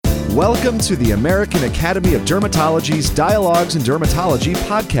Welcome to the American Academy of Dermatology's Dialogues in Dermatology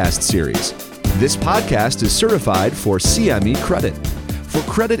podcast series. This podcast is certified for CME credit. For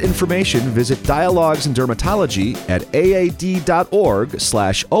credit information, visit Dialogues in Dermatology at aad.org/OLC.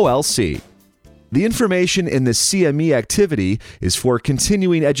 The information in this CME activity is for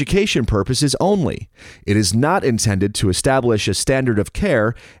continuing education purposes only. It is not intended to establish a standard of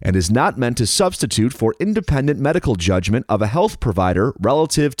care and is not meant to substitute for independent medical judgment of a health provider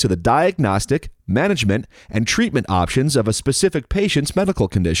relative to the diagnostic, management, and treatment options of a specific patient's medical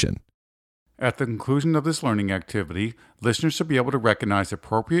condition. At the conclusion of this learning activity, listeners should be able to recognize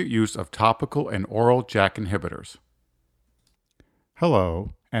appropriate use of topical and oral JAK inhibitors.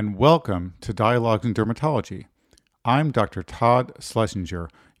 Hello, and welcome to Dialogues in Dermatology. I'm Dr. Todd Schlesinger,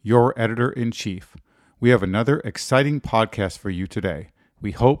 your editor-in-chief. We have another exciting podcast for you today.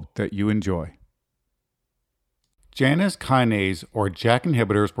 We hope that you enjoy. Janus kinase, or JAK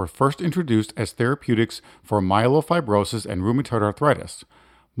inhibitors, were first introduced as therapeutics for myelofibrosis and rheumatoid arthritis.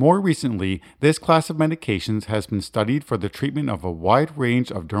 More recently, this class of medications has been studied for the treatment of a wide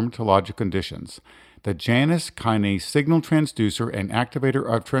range of dermatologic conditions. The Janus kinase signal transducer and activator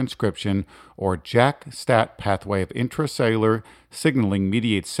of transcription, or JAK-STAT pathway of intracellular signaling,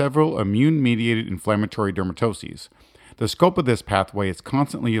 mediates several immune-mediated inflammatory dermatoses. The scope of this pathway is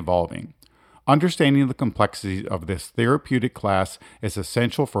constantly evolving. Understanding the complexities of this therapeutic class is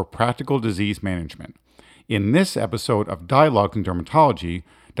essential for practical disease management. In this episode of Dialogues in Dermatology,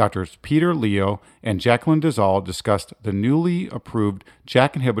 Drs. Peter Leo and Jacqueline Dizal discussed the newly approved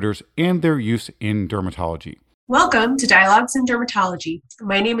JAK inhibitors and their use in dermatology. Welcome to Dialogues in Dermatology.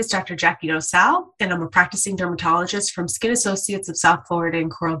 My name is Dr. Jackie Dizal, and I'm a practicing dermatologist from Skin Associates of South Florida in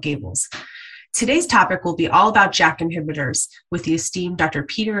Coral Gables. Today's topic will be all about JAK inhibitors with the esteemed Dr.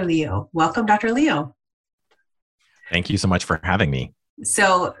 Peter Leo. Welcome, Dr. Leo. Thank you so much for having me.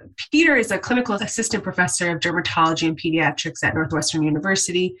 So Peter is a clinical assistant professor of dermatology and pediatrics at Northwestern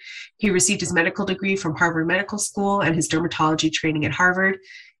University. He received his medical degree from Harvard Medical School and his dermatology training at Harvard.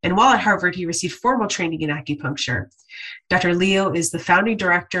 And while at Harvard, he received formal training in acupuncture. Dr. Leo is the founding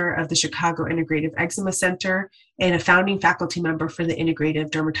director of the Chicago Integrative Eczema Center and a founding faculty member for the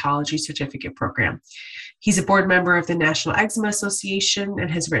Integrative Dermatology Certificate Program. He's a board member of the National Eczema Association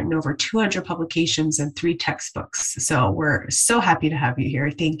and has written over 200 publications and 3 textbooks. So we're so happy to have you here.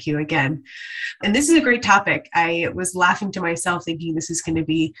 Thank you again. And this is a great topic. I was laughing to myself thinking this is going to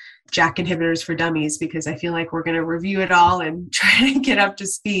be JAK inhibitors for dummies, because I feel like we're going to review it all and try to get up to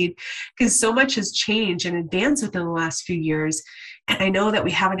speed, because so much has changed and advanced within the last few years. And I know that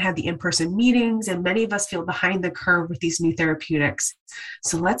we haven't had the in-person meetings, and many of us feel behind the curve with these new therapeutics.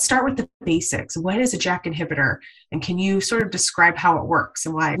 So let's start with the basics. What is a JAK inhibitor? And can you sort of describe how it works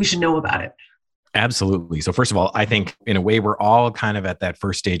and why we should know about it? Absolutely. So first of all, I think in a way, we're all kind of at that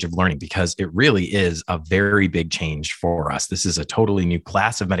first stage of learning, because it really is a very big change for us. This is a totally new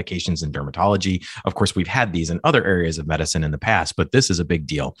class of medications in dermatology. Of course, we've had these in other areas of medicine in the past, but this is a big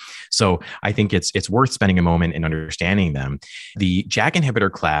deal. So I think it's worth spending a moment in understanding them. The JAK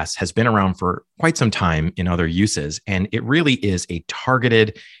inhibitor class has been around for quite some time in other uses, and it really is a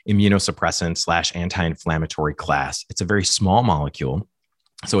targeted immunosuppressant / anti-inflammatory class. It's a very small molecule.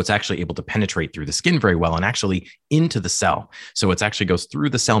 So it's actually able to penetrate through the skin very well and actually into the cell. So it actually goes through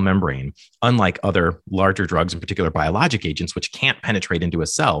the cell membrane, unlike other larger drugs, in particular biologic agents, which can't penetrate into a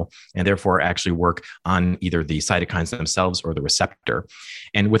cell and therefore actually work on either the cytokines themselves or the receptor.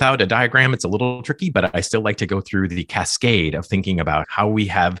 And without a diagram, it's a little tricky, but I still like to go through the cascade of thinking about how we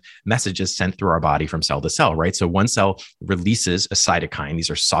have messages sent through our body from cell to cell, right? So one cell releases a cytokine. These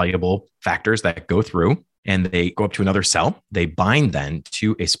are soluble factors that go through, and they go up to another cell. They bind then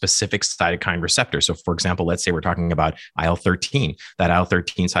to a specific cytokine receptor. So for example, let's say we're talking about IL-13. That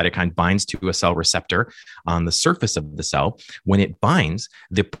IL-13 cytokine binds to a cell receptor on the surface of the cell. When it binds,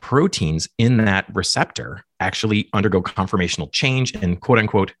 the proteins in that receptor actually undergo conformational change and quote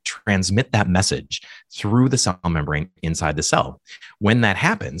unquote transmit that message through the cell membrane inside the cell. When that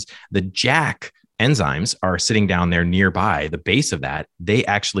happens, the JAK enzymes are sitting down there nearby, the base of that, they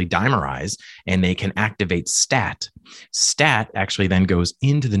actually dimerize and they can activate STAT. STAT actually then goes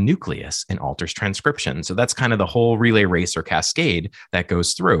into the nucleus and alters transcription. So that's kind of the whole relay race or cascade that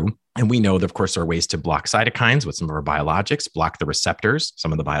goes through. And we know that, of course, there are ways to block cytokines with some of our biologics, block the receptors,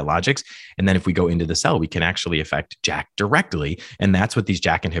 some of the biologics. And then if we go into the cell, we can actually affect JAK directly. And that's what these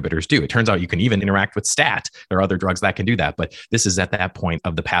JAK inhibitors do. It turns out you can even interact with STAT. There are other drugs that can do that, but this is at that point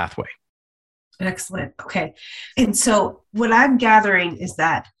of the pathway. Excellent. Okay. And so what I'm gathering is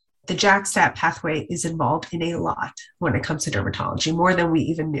that the JAK-STAT pathway is involved in a lot when it comes to dermatology, more than we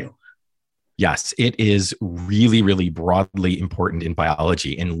even knew. Yes, it is really, really broadly important in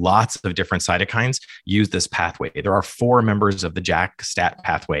biology, and lots of different cytokines use this pathway. There are four members of the JAK STAT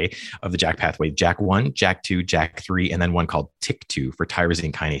pathway, JAK1, JAK2, JAK3, and then one called TYK2 for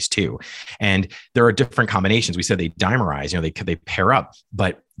tyrosine kinase 2. And there are different combinations. We said they dimerize, they pair up,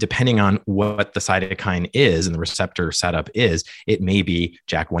 but depending on what the cytokine is and the receptor setup is, it may be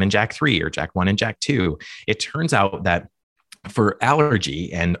JAK1 and JAK3 or JAK1 and JAK2. It turns out that for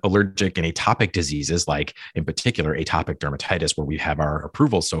allergy and allergic and atopic diseases, like in particular atopic dermatitis, where we have our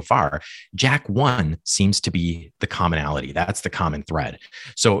approvals so far, JAK1 seems to be the commonality. That's the common thread.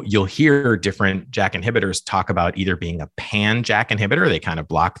 So you'll hear different JAK inhibitors talk about either being a pan JAK inhibitor, they kind of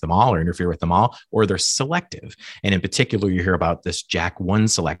block them all or interfere with them all, or they're selective. And in particular, you hear about this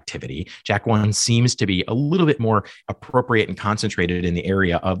JAK1 selectivity. JAK1 seems to be a little bit more appropriate and concentrated in the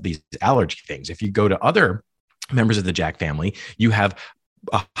area of these allergy things. If you go to other members of the JAK family, you have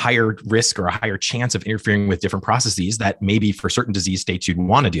a higher risk or a higher chance of interfering with different processes that maybe for certain disease states you'd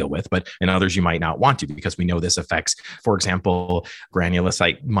want to deal with, but in others you might not want to, because we know this affects, for example,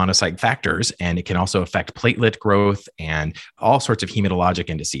 granulocyte monocyte factors, and it can also affect platelet growth and all sorts of hematologic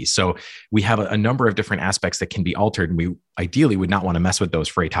indices. So we have a number of different aspects that can be altered, and we ideally would not want to mess with those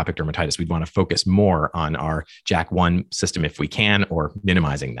for atopic dermatitis. We'd want to focus more on our JAK1 system if we can, or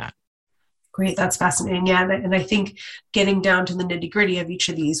minimizing that. Great. That's fascinating. Yeah. And I think getting down to the nitty gritty of each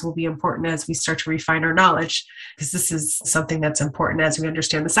of these will be important as we start to refine our knowledge, because this is something that's important as we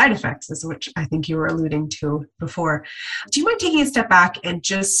understand the side effects, as which I think you were alluding to before. Do you mind taking a step back and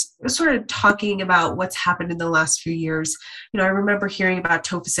just sort of talking about what's happened in the last few years? I remember hearing about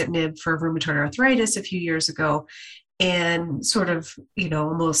tofacitinib for rheumatoid arthritis a few years ago. And sort of,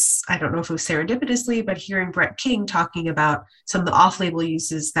 almost, I don't know if it was serendipitously, but hearing Brett King talking about some of the off-label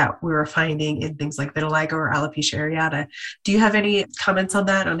uses that we were finding in things like vitiligo or alopecia areata. Do you have any comments on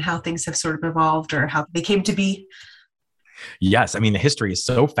that, on how things have sort of evolved or how they came to be? Yes. I mean, the history is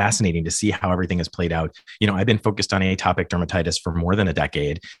so fascinating to see how everything has played out. I've been focused on atopic dermatitis for more than a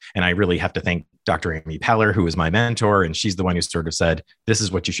decade, and I really have to thank Dr. Amy Peller, who was my mentor, and she's the one who sort of said, this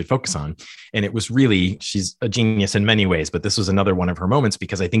is what you should focus on. And it was really, she's a genius in many ways, but this was another one of her moments,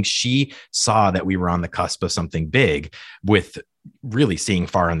 because I think she saw that we were on the cusp of something big with really seeing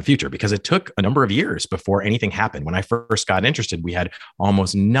far in the future, because it took a number of years before anything happened. When I first got interested, we had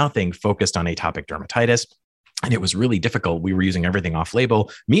almost nothing focused on atopic dermatitis. And it was really difficult. We were using everything off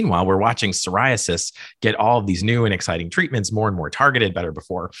label. Meanwhile, we're watching psoriasis get all of these new and exciting treatments, more and more targeted, better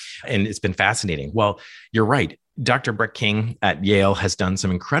before. And it's been fascinating. Well, you're right. Dr. Brett King at Yale has done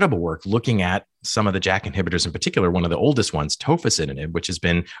some incredible work looking at some of the JAK inhibitors, in particular, one of the oldest ones, tofacitinib, which has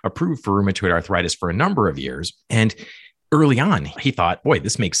been approved for rheumatoid arthritis for a number of years. And early on, he thought, boy,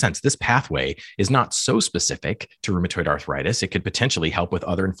 this makes sense. This pathway is not so specific to rheumatoid arthritis. It could potentially help with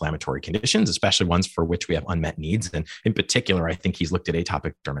other inflammatory conditions, especially ones for which we have unmet needs. And in particular, I think he's looked at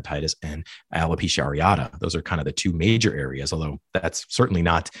atopic dermatitis and alopecia areata. Those are kind of the two major areas, although that's certainly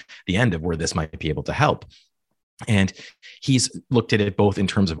not the end of where this might be able to help. And he's looked at it both in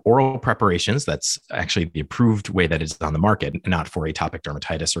terms of oral preparations. That's actually the approved way that it's on the market, not for atopic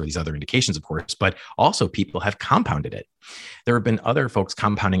dermatitis or these other indications, of course, but also people have compounded it. There have been other folks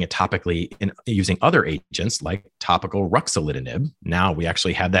compounding it topically in using other agents like topical ruxolitinib. Now we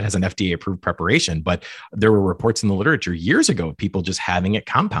actually have that as an FDA approved preparation, but there were reports in the literature years ago of people just having it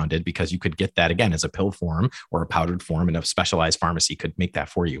compounded because you could get that again as a pill form or a powdered form, and a specialized pharmacy could make that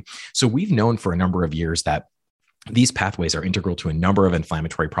for you. So we've known for a number of years that these pathways are integral to a number of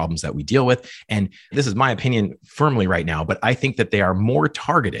inflammatory problems that we deal with. And this is my opinion firmly right now, but I think that they are more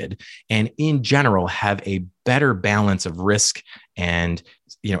targeted and in general have a better balance of risk and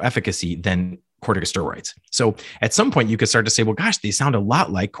efficacy than corticosteroids. So at some point you could start to say, well, gosh, these sound a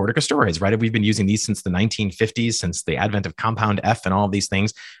lot like corticosteroids, right? We've been using these since the 1950s, since the advent of compound F and all of these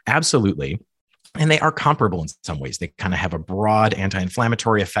things. Absolutely. And they are comparable in some ways. They kind of have a broad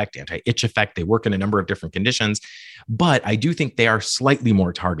anti-inflammatory effect, anti-itch effect. They work in a number of different conditions, but I do think they are slightly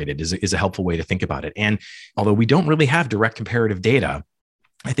more targeted is a helpful way to think about it. And although we don't really have direct comparative data,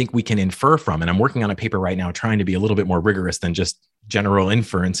 I think we can infer from, and I'm working on a paper right now trying to be a little bit more rigorous than just general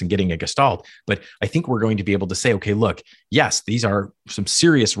inference and getting a gestalt. But I think we're going to be able to say, okay, look, yes, these are some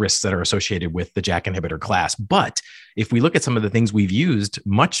serious risks that are associated with the JAK inhibitor class. But if we look at some of the things we've used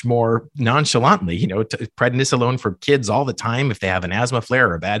much more nonchalantly, prednisolone for kids all the time, if they have an asthma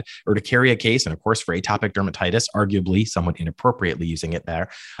flare or to carry a case, and of course for atopic dermatitis, arguably somewhat inappropriately using it there,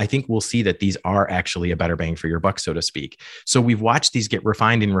 I think we'll see that these are actually a better bang for your buck, so to speak. So we've watched these get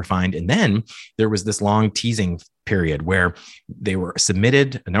refined. And then there was this long teasing period where they were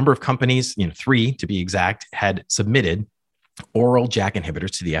submitted, a number of companies, 3 to be exact, had submitted oral JAK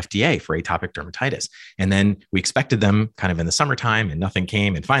inhibitors to the FDA for atopic dermatitis. And then we expected them kind of in the summertime and nothing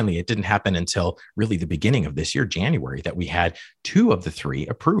came. And finally, it didn't happen until really the beginning of this year, January, that we had 2 of the 3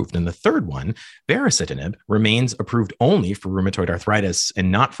 approved. And the third one, baricitinib, remains approved only for rheumatoid arthritis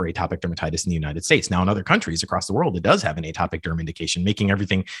and not for atopic dermatitis in the United States. Now, in other countries across the world, it does have an atopic derm indication, making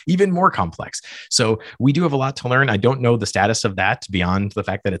everything even more complex. So we do have a lot to learn. I don't know the status of that beyond the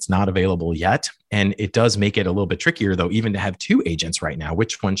fact that it's not available yet. And it does make it a little bit trickier, though, even to have 2 agents right now.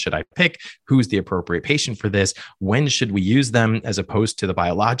 Which one should I pick? Who's the appropriate patient for this? When should we use them as opposed to the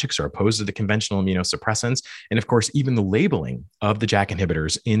biologics or opposed to the conventional immunosuppressants? And of course, even the labeling of the JAK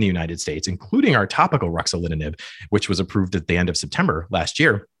inhibitors in the United States, including our topical ruxolitinib, which was approved at the end of September last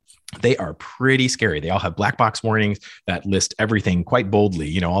year, they are pretty scary. They all have black box warnings that list everything quite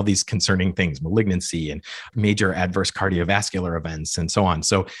boldly, all these concerning things, malignancy and major adverse cardiovascular events and so on.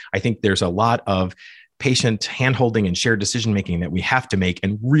 So I think there's a lot of patient handholding and shared decision-making that we have to make,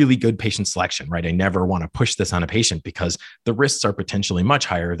 and really good patient selection, right? I never want to push this on a patient because the risks are potentially much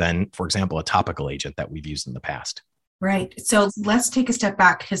higher than, for example, a topical agent that we've used in the past. Right. So let's take a step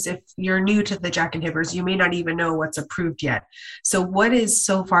back, because if you're new to the JAK inhibitors, you may not even know what's approved yet. So what is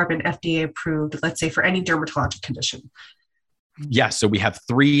so far been FDA approved, let's say, for any dermatologic condition? Yeah, so we have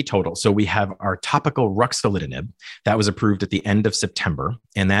 3 total. So we have our topical ruxolitinib that was approved at the end of September,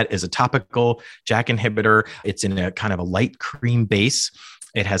 and that is a topical JAK inhibitor. It's in a kind of a light cream base.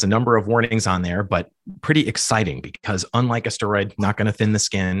 It has a number of warnings on there, but pretty exciting because unlike a steroid, not going to thin the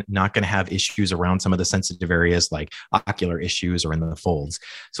skin, not going to have issues around some of the sensitive areas like ocular issues or in the folds.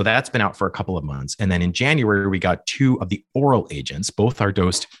 So that's been out for a couple of months. And then in January, we got 2 of the oral agents. Both are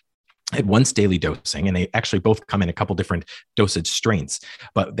dosed at once daily dosing, and they actually both come in a couple different dosage strengths.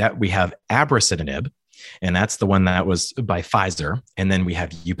 But that we have abrocitinib, and that's the one that was by Pfizer. And then we have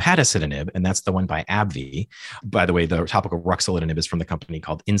upadacitinib, and that's the one by AbbVie. By the way, the topical ruxolitinib is from the company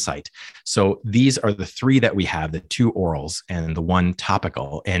called Incyte. So these are the 3 that we have, the 2 orals and the 1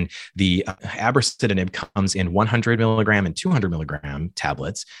 topical. And the abrocitinib comes in 100 milligram and 200 milligram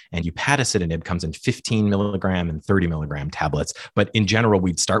tablets, and upadacitinib comes in 15 milligram and 30 milligram tablets. But in general,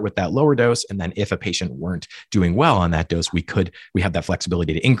 we'd start with that lower dose. And then if a patient weren't doing well on that dose, we have that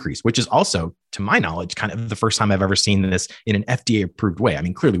flexibility to increase, which is also, to my knowledge, kind of the first time I've ever seen this in an FDA approved way. I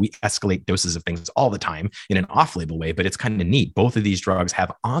mean, clearly we escalate doses of things all the time in an off-label way, but it's kind of neat. Both of these drugs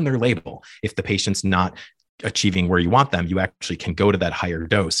have on their label, if the patient's not achieving where you want them, you actually can go to that higher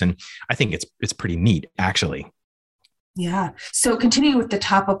dose. And I think it's pretty neat, actually. Yeah. So continuing with the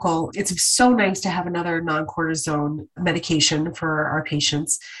topical, it's so nice to have another non-cortisone medication for our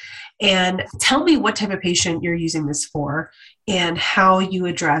patients. And tell me what type of patient you're using this for and how you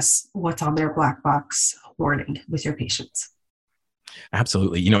address what's on their black box warning with your patients.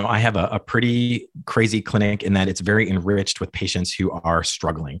 Absolutely. I have a pretty crazy clinic in that it's very enriched with patients who are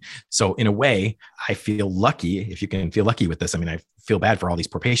struggling. So in a way, I feel lucky, if you can feel lucky with this. I mean, I feel bad for all these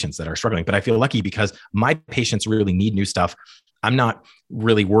poor patients that are struggling, but I feel lucky because my patients really need new stuff. I'm not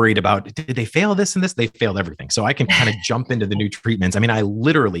really worried about, did they fail this and this? They failed everything. So I can kind of jump into the new treatments. I mean, I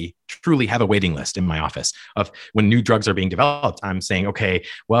literally, truly have a waiting list in my office of when new drugs are being developed. I'm saying, okay,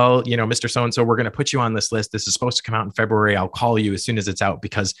 well, Mr. So-and-so, we're going to put you on this list. This is supposed to come out in February. I'll call you as soon as it's out,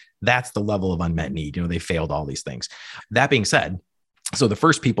 because that's the level of unmet need. They failed all these things. That being said, so the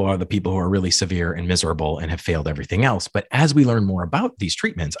first people are the people who are really severe and miserable and have failed everything else. But as we learn more about these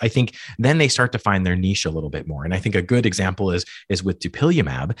treatments, I think then they start to find their niche a little bit more. And I think a good example is with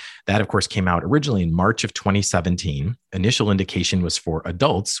dupilumab. That, of course, came out originally in March of 2017. Initial indication was for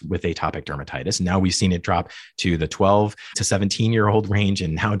adults with atopic dermatitis. Now we've seen it drop to the 12 to 17-year-old range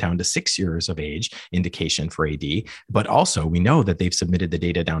and now down to 6 years of age indication for AD. But also we know that they've submitted the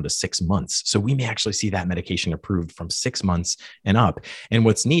data down to 6 months. So we may actually see that medication approved from 6 months and up. And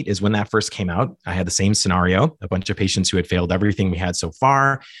what's neat is when that first came out, I had the same scenario, a bunch of patients who had failed everything we had so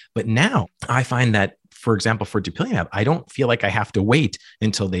far. But now I find that, for example, for dupilumab, I don't feel like I have to wait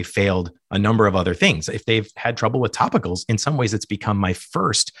until they failed a number of other things. If they've had trouble with topicals, in some ways, it's become my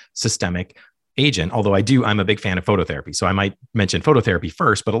first systemic agent, although I'm a big fan of phototherapy. So I might mention phototherapy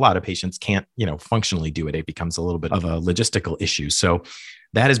first, but a lot of patients can't, functionally do it. It becomes a little bit of a logistical issue. So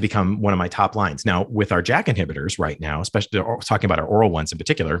that has become one of my top lines. Now, with our JAK inhibitors right now, especially talking about our oral ones in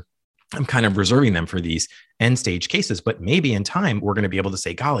particular, I'm kind of reserving them for these end stage cases, but maybe in time, we're going to be able to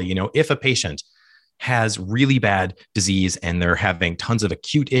say, golly, if a patient has really bad disease and they're having tons of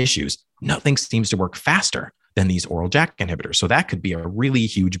acute issues, nothing seems to work faster than these oral JAK inhibitors. So that could be a really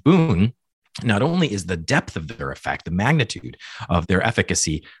huge boon. Not only is the depth of their effect, the magnitude of their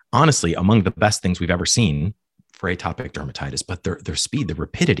efficacy, honestly, among the best things we've ever seen for atopic dermatitis, but their speed, the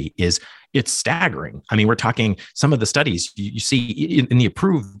rapidity it's staggering. I mean, we're talking some of the studies you see in the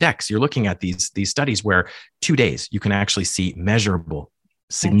approved decks, you're looking at these studies where 2 days you can actually see measurable,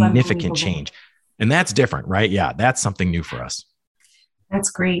 significant change. And that's different, right? Yeah, that's something new for us. That's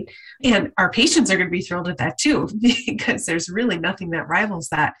great. And our patients are going to be thrilled at that too, because there's really nothing that rivals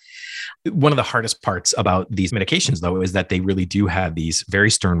that. One of the hardest parts about these medications, though, is that they really do have these very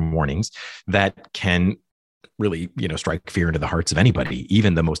stern warnings that can really, strike fear into the hearts of anybody,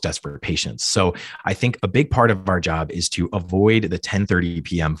 even the most desperate patients. So I think a big part of our job is to avoid the 10:30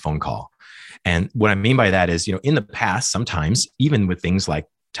 p.m. phone call. And what I mean by that is, in the past, sometimes even with things like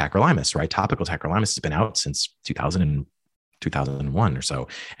tacrolimus, right? Topical tacrolimus has been out since 2001 or so.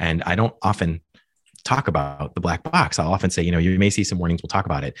 And I don't often talk about the black box. I'll often say, you may see some warnings. We'll talk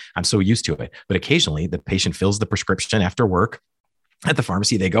about it. I'm so used to it. But occasionally the patient fills the prescription after work at the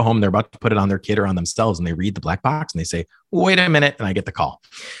pharmacy. They go home, they're about to put it on their kid or on themselves, and they read the black box and they say, wait a minute. And I get the call.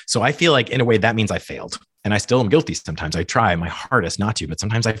 So I feel like in a way that means I failed. And I still am guilty sometimes. I try my hardest not to, but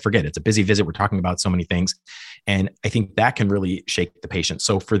sometimes I forget. It's a busy visit. We're talking about so many things. And I think that can really shake the patient.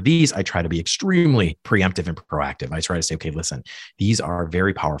 So for these, I try to be extremely preemptive and proactive. I try to say, okay, listen, these are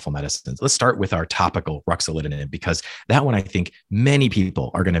very powerful medicines. Let's start with our topical ruxolitinib, because that one I think many people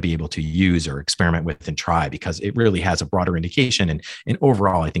are going to be able to use or experiment with and try, because it really has a broader indication and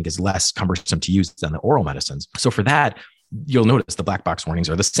overall I think is less cumbersome to use than the oral medicines. So for that, you'll notice the black box warnings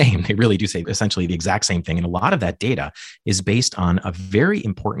are the same. They really do say essentially the exact same thing. And a lot of that data is based on a very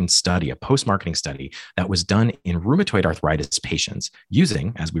important study, a post-marketing study that was done in rheumatoid arthritis patients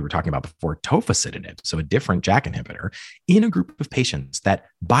using, as we were talking about before, tofacitinib, so a different JAK inhibitor, in a group of patients that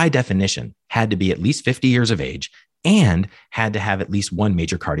by definition had to be at least 50 years of age and had to have at least one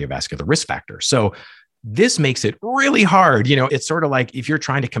major cardiovascular risk factor. So this makes it really hard. It's sort of like if you're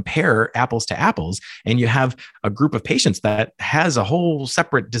trying to compare apples to apples and you have a group of patients that has a whole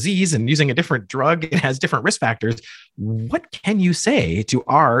separate disease and using a different drug, it has different risk factors. What can you say to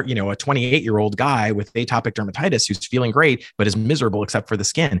our, a 28-year-old guy with atopic dermatitis who's feeling great, but is miserable except for the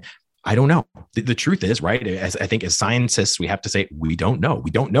skin? I don't know. The truth is, right, as I think as scientists, we have to say, we don't know. We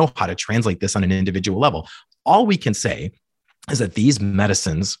don't know how to translate this on an individual level. All we can say is that these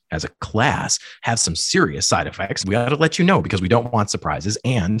medicines as a class have some serious side effects. We ought to let you know because we don't want surprises.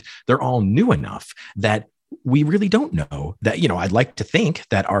 And they're all new enough that we really don't know that, I'd like to think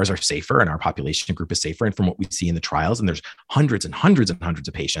that ours are safer and our population group is safer. And from what we see in the trials, and there's hundreds and hundreds and hundreds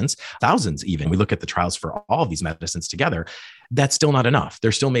of patients, thousands even, we look at the trials for all of these medicines together, that's still not enough.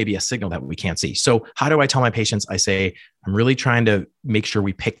 There still may be a signal that we can't see. So how do I tell my patients? I say, I'm really trying to make sure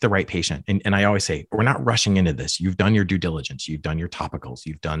we pick the right patient. And I always say, we're not rushing into this. You've done your due diligence. You've done your topicals.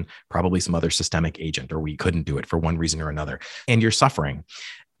 You've done probably some other systemic agent, or we couldn't do it for one reason or another. And you're suffering.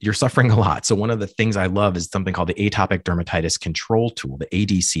 You're suffering a lot. So one of the things I love is something called the Atopic Dermatitis Control Tool, the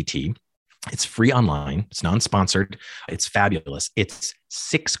ADCT. It's free online. It's non-sponsored. It's fabulous. It's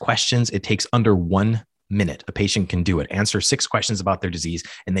 6 questions. It takes under 1 minute. A patient can do it, answer 6 questions about their disease,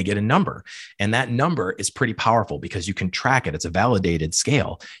 and they get a number. And that number is pretty powerful because you can track it. It's a validated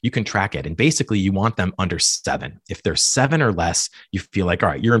scale. You can track it. And basically you want them under 7. If they're 7 or less, you feel like, all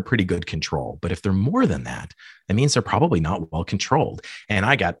right, you're in pretty good control. But if they're more than that, that means they're probably not well controlled. And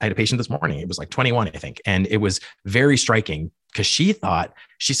I had a patient this morning. It was like 21, I think. And it was very striking because she said,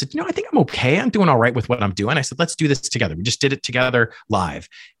 I think I'm okay. I'm doing all right with what I'm doing. I said, let's do this together. We just did it together live.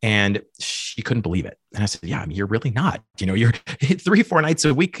 And she couldn't believe it. And I said, yeah, you're really not, you're 3-4 nights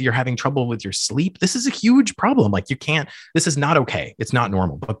a week, you're having trouble with your sleep. This is a huge problem. Like this is not okay. It's not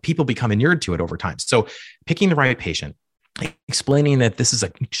normal, but people become inured to it over time. So picking the right patient, explaining that this is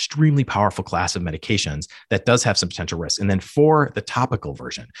an extremely powerful class of medications that does have some potential risks. And then for the topical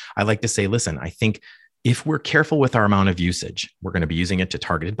version, I like to say, listen, I think if we're careful with our amount of usage, we're going to be using it to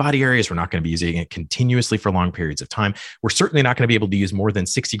targeted body areas. We're not going to be using it continuously for long periods of time. We're certainly not going to be able to use more than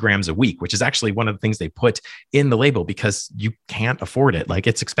 60 grams a week, which is actually one of the things they put in the label because you can't afford it. Like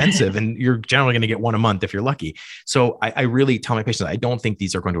it's expensive and you're generally going to get 1 a month if you're lucky. So I really tell my patients, I don't think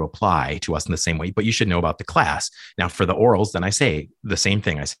these are going to apply to us in the same way, but you should know about the class. Now for the orals, then I say the same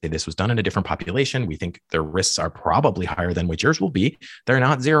thing. I say this was done in a different population. We think their risks are probably higher than what yours will be. They're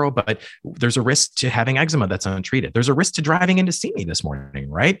not zero, but there's a risk to having eczema that's untreated. There's a risk to driving in to see me this morning,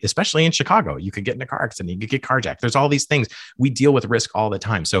 right? Especially in Chicago, you could get in a car accident, you could get carjacked. There's all these things. We deal with risk all the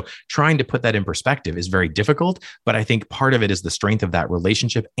time. So trying to put that in perspective is very difficult, but I think part of it is the strength of that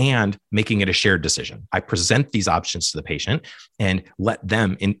relationship and making it a shared decision. I present these options to the patient and let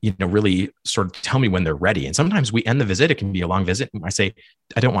them really sort of tell me when they're ready. And sometimes we end the visit. It can be a long visit. I say,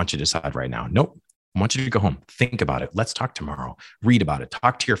 I don't want you to decide right now. Nope. I want you to go home. Think about it. Let's talk tomorrow. Read about it.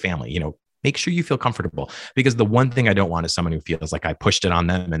 Talk to your family. make sure you feel comfortable, because the one thing I don't want is someone who feels like I pushed it on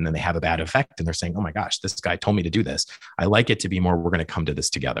them and then they have a bad effect and they're saying, oh my gosh, this guy told me to do this. I like it to be more, we're going to come to this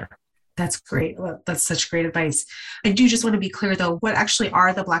together. That's great. Well, that's such great advice. I do just want to be clear, though, what actually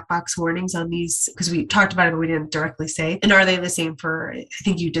are the black box warnings on these? Because we talked about it, but we didn't directly say. And are they the same for, I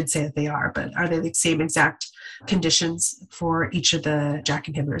think you did say that they are, but are they the same exact conditions for each of the JAK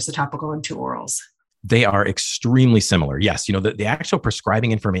inhibitors, the topical and two orals? They are extremely similar. Yes, the actual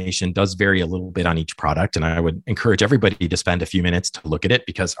prescribing information does vary a little bit on each product. And I would encourage everybody to spend a few minutes to look at it,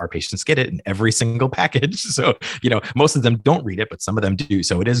 because our patients get it in every single package. So, most of them don't read it, but some of them do.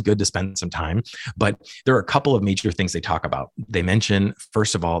 So it is good to spend some time. But there are a couple of major things they talk about. They mention,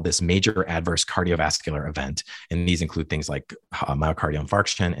 first of all, this major adverse cardiovascular event. And these include things like myocardial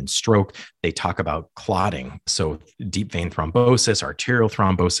infarction and stroke. They talk about clotting. So deep vein thrombosis, arterial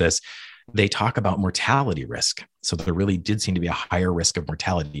thrombosis. They talk about mortality risk. So there really did seem to be a higher risk of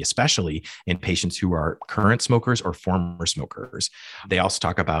mortality, especially in patients who are current smokers or former smokers. They also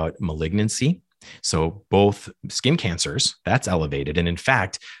talk about malignancy. So both skin cancers, that's elevated. And in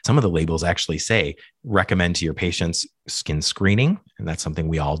fact, some of the labels actually say recommend to your patients skin screening. And that's something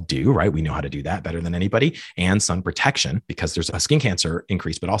we all do, right? We know how to do that better than anybody. And sun protection, because there's a skin cancer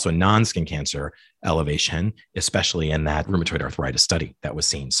increase, but also a non-skin cancer elevation, especially in that rheumatoid arthritis study that was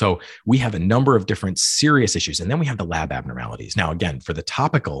seen. So we have a number of different serious issues. And then we have the lab abnormalities. Now, again, for the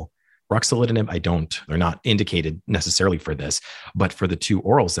topical ruxolitinib, they're not indicated necessarily for this, but for the two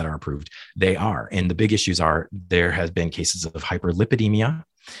orals that are approved, they are. And the big issues are there has been cases of hyperlipidemia.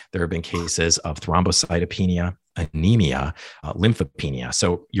 There have been cases of thrombocytopenia, anemia, lymphopenia.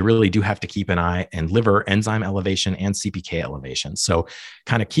 So you really do have to keep an eye, and liver enzyme elevation and CPK elevation. So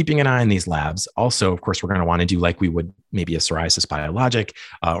kind of keeping an eye on these labs. Also, of course, we're going to want to do like we would maybe a psoriasis biologic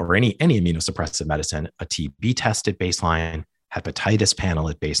or any immunosuppressive medicine, a TB test at baseline, hepatitis panel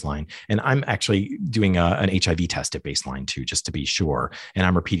at baseline. And I'm actually doing an HIV test at baseline too, just to be sure. And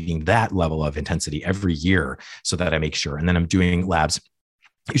I'm repeating that level of intensity every year so that I make sure. And then I'm doing labs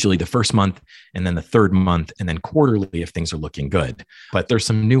usually the first month and then the third month and then quarterly if things are looking good. But there's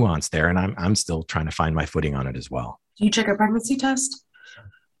some nuance there, and I'm still trying to find my footing on it as well. Do you check a pregnancy test?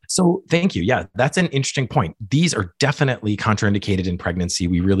 So thank you. Yeah, that's an interesting point. These are definitely contraindicated in pregnancy.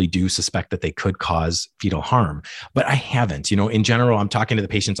 We really do suspect that they could cause fetal harm, but I haven't. In general, I'm talking to the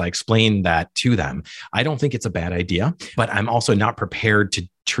patients. I explain that to them. I don't think it's a bad idea, but I'm also not prepared to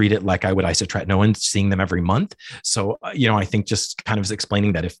treat it like I would isotretinoin, seeing them every month. So, I think just kind of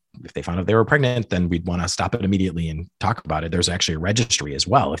explaining that if they found out they were pregnant, then we'd want to stop it immediately and talk about it. There's actually a registry as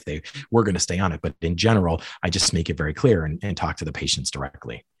well if they were going to stay on it. But in general, I just make it very clear and talk to the patients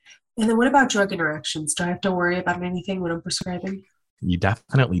directly. And then what about drug interactions? Do I have to worry about anything when I'm prescribing? You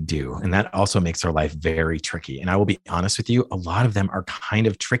definitely do. And that also makes our life very tricky. And I will be honest with you, a lot of them are kind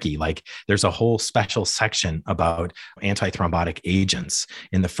of tricky. Like there's a whole special section about antithrombotic agents.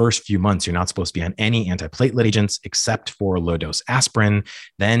 In the first few months, you're not supposed to be on any antiplatelet agents except for low dose aspirin.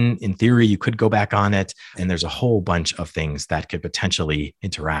 Then in theory, you could go back on it. And there's a whole bunch of things that could potentially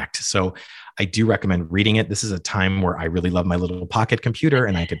interact. So I do recommend reading it. This is a time where I really love my little pocket computer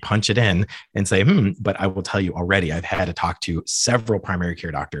and I could punch it in and say, but I will tell you already, I've had to talk to several primary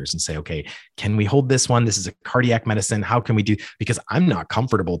care doctors and say, okay, can we hold this one? This is a cardiac medicine. How can we do? Because I'm not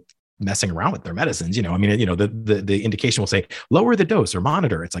comfortable messing around with their medicines. The indication will say lower the dose or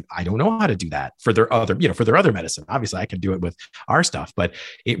monitor. It's like, I don't know how to do that for their other medicine. Obviously I can do it with our stuff, but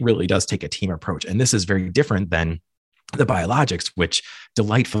it really does take a team approach. And this is very different than the biologics, which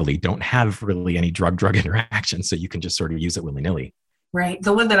delightfully don't have really any drug-drug interaction. So you can just sort of use it willy-nilly. Right.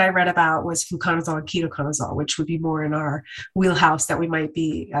 The one that I read about was fluconazole and ketoconazole, which would be more in our wheelhouse that we might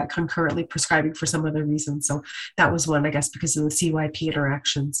be concurrently prescribing for some other reason. So that was one, I guess, because of the CYP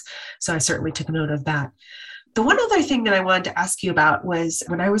interactions. So I certainly took note of that. The one other thing that I wanted to ask you about was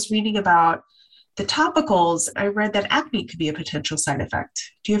when I was reading about the topicals, I read that acne could be a potential side effect.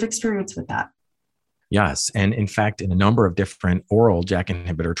 Do you have experience with that? Yes. And in fact, in a number of different oral JAK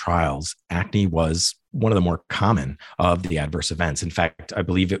inhibitor trials, acne was one of the more common of the adverse events. In fact, I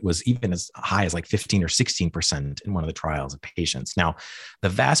believe it was even as high as like 15 or 16% in one of the trials of patients. Now, the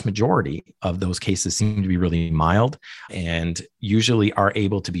vast majority of those cases seem to be really mild and usually are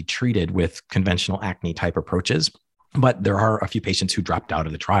able to be treated with conventional acne type approaches. But there are a few patients who dropped out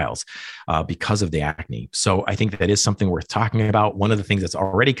of the trials because of the acne. So I think that is something worth talking about. One of the things that's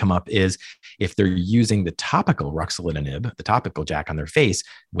already come up is if they're using the topical ruxolitinib, the topical JAK on their face,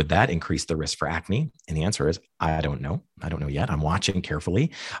 would that increase the risk for acne? And the answer is, I don't know. I don't know yet. I'm watching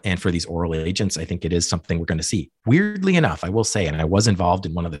carefully. And for these oral agents, I think it is something we're going to see. Weirdly enough, I will say, and I was involved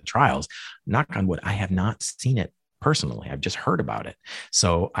in one of the trials, knock on wood, I have not seen it personally. I've just heard about it.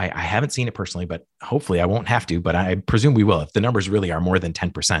 So I haven't seen it personally, but hopefully I won't have to, but I presume we will. If the numbers really are more than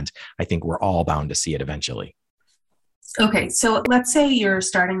 10%, I think we're all bound to see it eventually. Okay, so let's say you're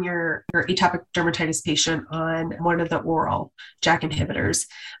starting your atopic dermatitis patient on one of the oral JAK inhibitors.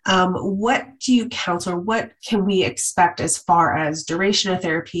 What do you counsel, or what can we expect as far as duration of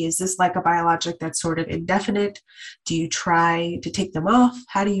therapy? Is this like a biologic that's sort of indefinite? Do you try to take them off?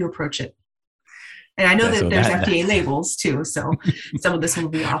 How do you approach it? And I know that there's FDA labels too, so some of this will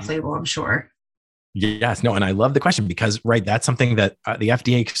be off label, I'm sure. Yes, no, and I love the question because, right, that's something that the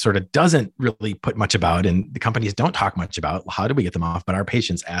FDA sort of doesn't really put much about, and the companies don't talk much about. How do we get them off? But our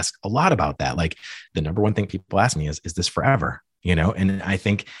patients ask a lot about that. Like the number one thing people ask me is this forever? And I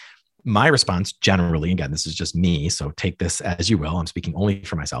think my response generally, again, this is just me, so take this as you will. I'm speaking only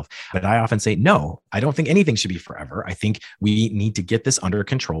for myself, but I often say, no, I don't think anything should be forever. I think we need to get this under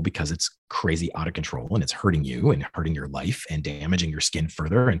control because it's crazy out of control and it's hurting you and hurting your life and damaging your skin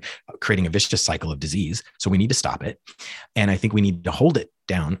further and creating a vicious cycle of disease. So we need to stop it. And I think we need to hold it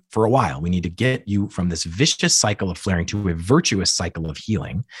down for a while. We need to get you from this vicious cycle of flaring to a virtuous cycle of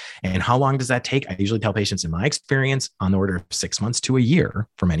healing. And how long does that take? I usually tell patients, in my experience, on the order of 6 months to a year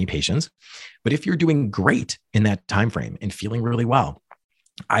for many patients. But if you're doing great in that time frame and feeling really well,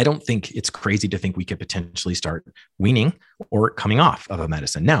 I don't think it's crazy to think we could potentially start weaning or coming off of a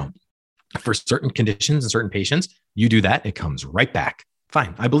medicine. Now, for certain conditions and certain patients, you do that, it comes right back.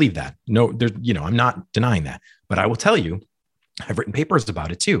 Fine, I believe that. No, I'm not denying that. But I will tell you, I've written papers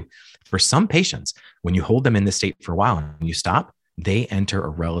about it too. For some patients, when you hold them in this state for a while and you stop, they enter a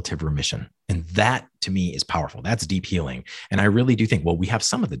relative remission. And that to me is powerful. That's deep healing. And I really do think, well, we have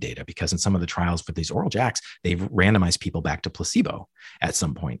some of the data because in some of the trials with these oral JAKs, they've randomized people back to placebo at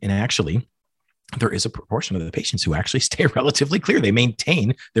some point. And actually, there is a proportion of the patients who actually stay relatively clear. They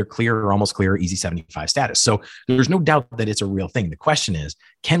maintain their clear or almost clear EASI-75 status. So there's no doubt that it's a real thing. The question is,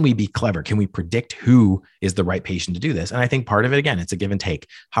 can we be clever? Can we predict who is the right patient to do this? And I think part of it, again, it's a give and take.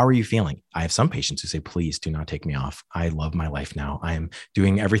 How are you feeling? I have some patients who say, please do not take me off. I love my life now. I am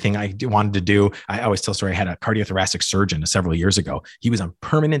doing everything I wanted to do. I always tell a story. I had a cardiothoracic surgeon several years ago. He was on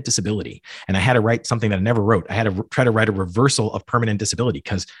permanent disability. And I had to write something that I never wrote. I had to try to write a reversal of permanent disability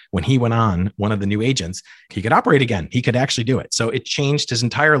because when he went on one of the new agents, he could operate again. He could actually do it. So it changed his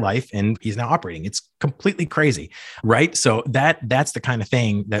entire life and he's now operating. It's completely crazy, right? So that's the kind of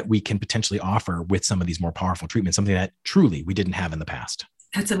thing that we can potentially offer with some of these more powerful treatments, something that truly we didn't have in the past.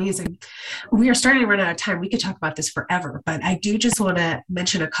 That's amazing. We are starting to run out of time. We could talk about this forever, but I do just want to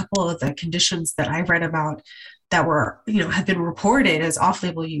mention a couple of the conditions that I've read about that were, have been reported as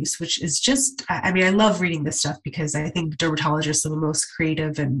off-label use, which is just, I love reading this stuff because I think dermatologists are the most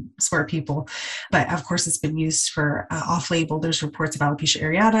creative and smart people. But of course, it's been used for off-label. There's reports of alopecia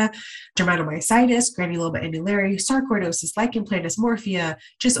areata, dermatomyositis, granuloma annulare, sarcoidosis, lichen planus, morphea,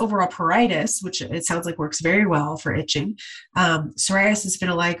 just overall pruritus, which it sounds like works very well for itching, psoriasis,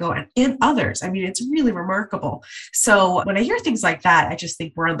 vitiligo, and others. It's really remarkable. So when I hear things like that, I just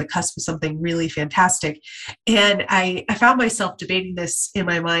think we're on the cusp of something really fantastic. And I found myself debating this in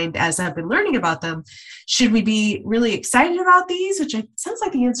my mind as I've been learning about them. Should we be really excited about these, which it sounds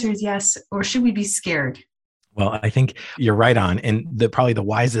like the answer is yes, or should we be scared? Well, I think you're right on. And probably the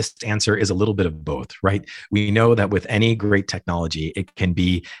wisest answer is a little bit of both, right? We know that with any great technology, it can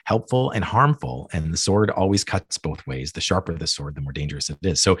be helpful and harmful. And the sword always cuts both ways. The sharper the sword, the more dangerous it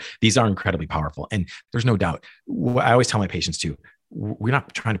is. So these are incredibly powerful. And there's no doubt. I always tell my patients too, we're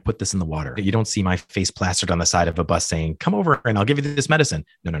not trying to put this in the water. You don't see my face plastered on the side of a bus saying, come over and I'll give you this medicine.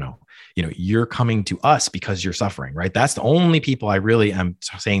 No. You're coming to us because you're suffering, right? That's the only people I really am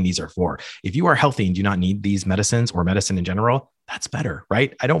saying these are for. If you are healthy and do not need these medicines or medicine in general, that's better,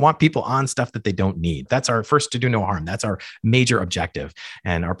 right? I don't want people on stuff that they don't need. That's our first to do no harm. That's our major objective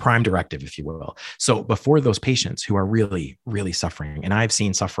and our prime directive, if you will. So before those patients who are really, really suffering, and I've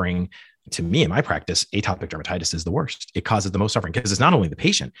seen suffering. To me, in my practice, atopic dermatitis is the worst. It causes the most suffering because it's not only the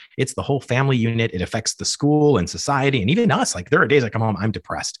patient, it's the whole family unit. It affects the school and society and even us. Like there are days I come home, I'm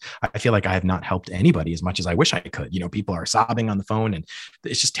depressed. I feel like I have not helped anybody as much as I wish I could. People are sobbing on the phone and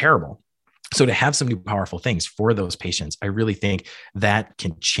it's just terrible. So to have some new powerful things for those patients, I really think that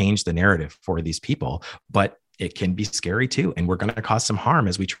can change the narrative for these people. But it can be scary too. And we're going to cause some harm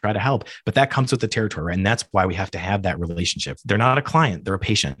as we try to help. But that comes with the territory. And that's why we have to have that relationship. They're not a client, they're a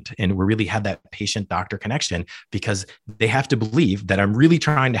patient. And we really have that patient-doctor connection because they have to believe that I'm really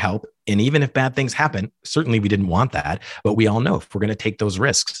trying to help. And even if bad things happen, certainly we didn't want that. But we all know if we're going to take those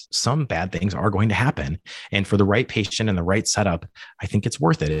risks, some bad things are going to happen. And for the right patient and the right setup, I think it's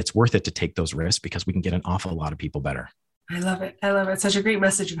worth it. It's worth it to take those risks because we can get an awful lot of people better. I love it. I love it. Such a great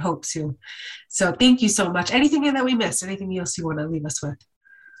message of hope, Sue. So thank you so much. Anything that we missed? Anything else you want to leave us with?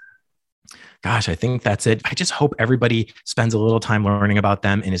 Gosh, I think that's it. I just hope everybody spends a little time learning about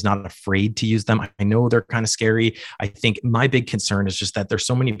them and is not afraid to use them. I know they're kind of scary. I think my big concern is just that there's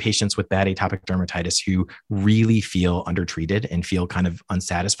so many patients with bad atopic dermatitis who really feel undertreated and feel kind of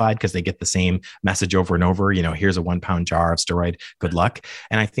unsatisfied because they get the same message over and over. Here's a 1 pound jar of steroid. Good luck.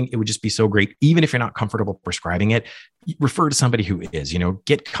 And I think it would just be so great, even if you're not comfortable prescribing it, refer to somebody who is,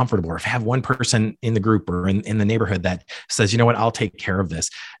 get comfortable, or have one person in the group or in the neighborhood that says, what, I'll take care of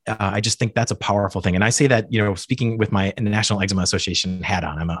this. I just think that's a powerful thing. And I say that, speaking with my National Eczema Association hat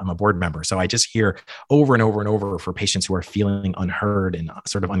on, I'm a board member. So I just hear over and over and over for patients who are feeling unheard and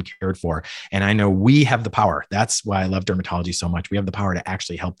sort of uncared for. And I know we have the power. That's why I love dermatology so much. We have the power to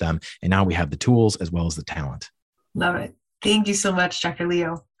actually help them. And now we have the tools as well as the talent. Love it. Thank you so much, Dr.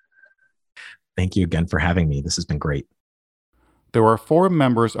 Leo. Thank you again for having me. This has been great. There are 4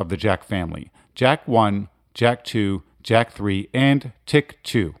 members of the JAK family: JAK1, JAK2, JAK3, and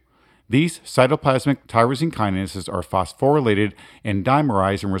TYK2. These cytoplasmic tyrosine kinases are phosphorylated and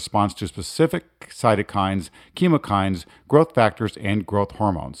dimerized in response to specific cytokines, chemokines, growth factors, and growth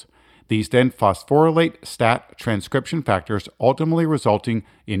hormones. These then phosphorylate STAT transcription factors, ultimately resulting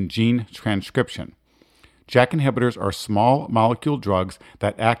in gene transcription. JAK inhibitors are small molecule drugs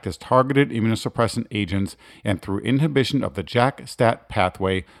that act as targeted immunosuppressant agents and, through inhibition of the JAK-STAT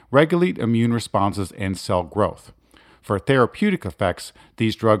pathway, regulate immune responses and cell growth. For therapeutic effects,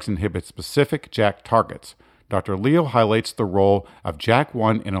 these drugs inhibit specific JAK targets. Dr. Leo highlights the role of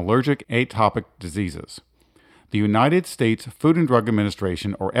JAK1 in allergic atopic diseases. The United States Food and Drug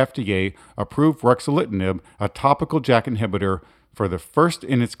Administration, or FDA, approved ruxolitinib, a topical JAK inhibitor, for the first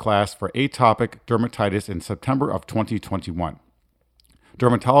in its class for atopic dermatitis in September of 2021.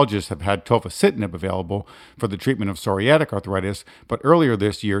 Dermatologists have had tofacitinib available for the treatment of psoriatic arthritis, but earlier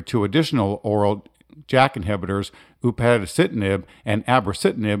this year, 2 additional oral JAK inhibitors, upadacitinib and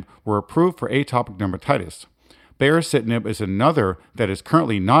abrocitinib, were approved for atopic dermatitis. Baricitinib is another that is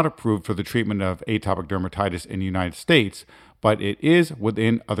currently not approved for the treatment of atopic dermatitis in the United States, but it is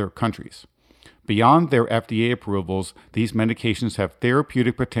within other countries. Beyond their FDA approvals, these medications have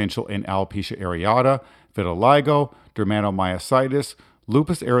therapeutic potential in alopecia areata, vitiligo, dermatomyositis,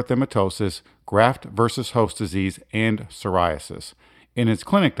 lupus erythematosus, graft versus host disease, and psoriasis. In his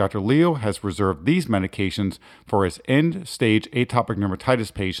clinic, Dr. Leo has reserved these medications for his end-stage atopic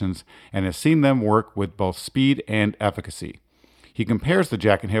dermatitis patients and has seen them work with both speed and efficacy. He compares the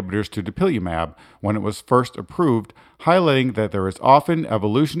JAK inhibitors to dupilumab when it was first approved, highlighting that there is often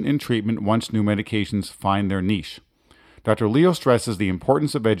evolution in treatment once new medications find their niche. Dr. Leo stresses the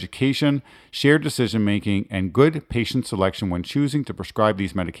importance of education, shared decision-making, and good patient selection when choosing to prescribe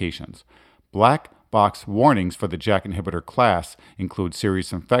these medications. Black box warnings for the JAK inhibitor class include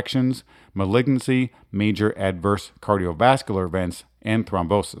serious infections, malignancy, major adverse cardiovascular events, and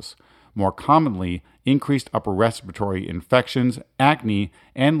thrombosis. More commonly, increased upper respiratory infections, acne,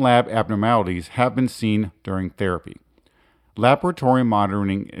 and lab abnormalities have been seen during therapy. Laboratory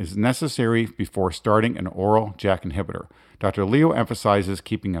monitoring is necessary before starting an oral JAK inhibitor. Dr. Leo emphasizes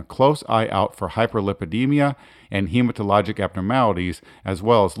keeping a close eye out for hyperlipidemia and hematologic abnormalities, as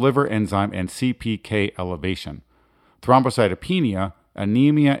well as liver enzyme and CPK elevation. Thrombocytopenia,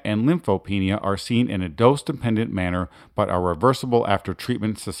 anemia, and lymphopenia are seen in a dose-dependent manner but are reversible after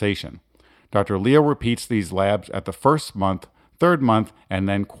treatment cessation. Dr. Leo repeats these labs at the first month, third month, and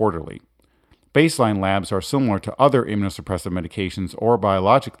then quarterly. Baseline labs are similar to other immunosuppressive medications or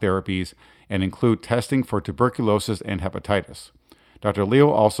biologic therapies and include testing for tuberculosis and hepatitis. Dr. Leo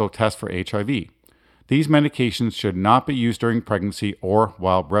also tests for HIV. These medications should not be used during pregnancy or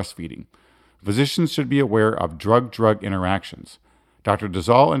while breastfeeding. Physicians should be aware of drug-drug interactions. Dr.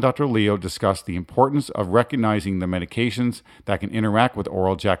 Dazal and Dr. Leo discuss the importance of recognizing the medications that can interact with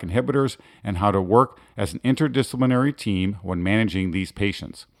oral JAK inhibitors and how to work as an interdisciplinary team when managing these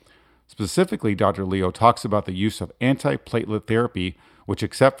patients. Specifically, Dr. Leo talks about the use of antiplatelet therapy, which,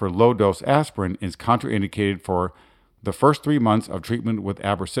 except for low-dose aspirin, is contraindicated for the first 3 months of treatment with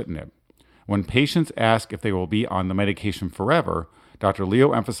abrocitinib. When patients ask if they will be on the medication forever, Dr.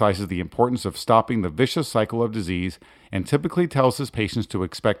 Leo emphasizes the importance of stopping the vicious cycle of disease and typically tells his patients to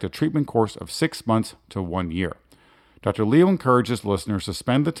expect a treatment course of 6 months to 1 year. Dr. Leo encourages listeners to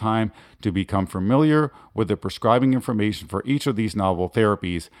spend the time to become familiar with the prescribing information for each of these novel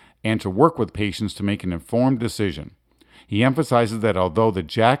therapies and to work with patients to make an informed decision. He emphasizes that although the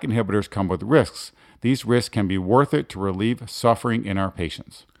JAK inhibitors come with risks, these risks can be worth it to relieve suffering in our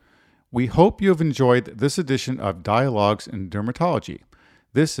patients. We hope you have enjoyed this edition of Dialogues in Dermatology.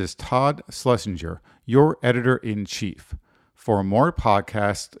 This is Todd Schlesinger, your editor-in-chief. For more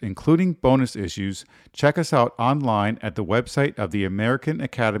podcasts, including bonus issues, check us out online at the website of the American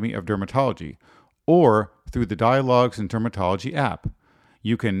Academy of Dermatology or through the Dialogues in Dermatology app.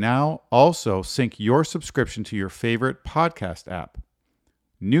 You can now also sync your subscription to your favorite podcast app.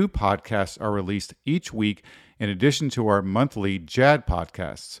 New podcasts are released each week in addition to our monthly JAD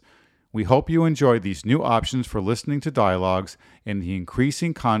podcasts. We hope you enjoy these new options for listening to dialogues and the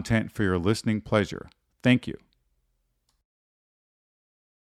increasing content for your listening pleasure. Thank you.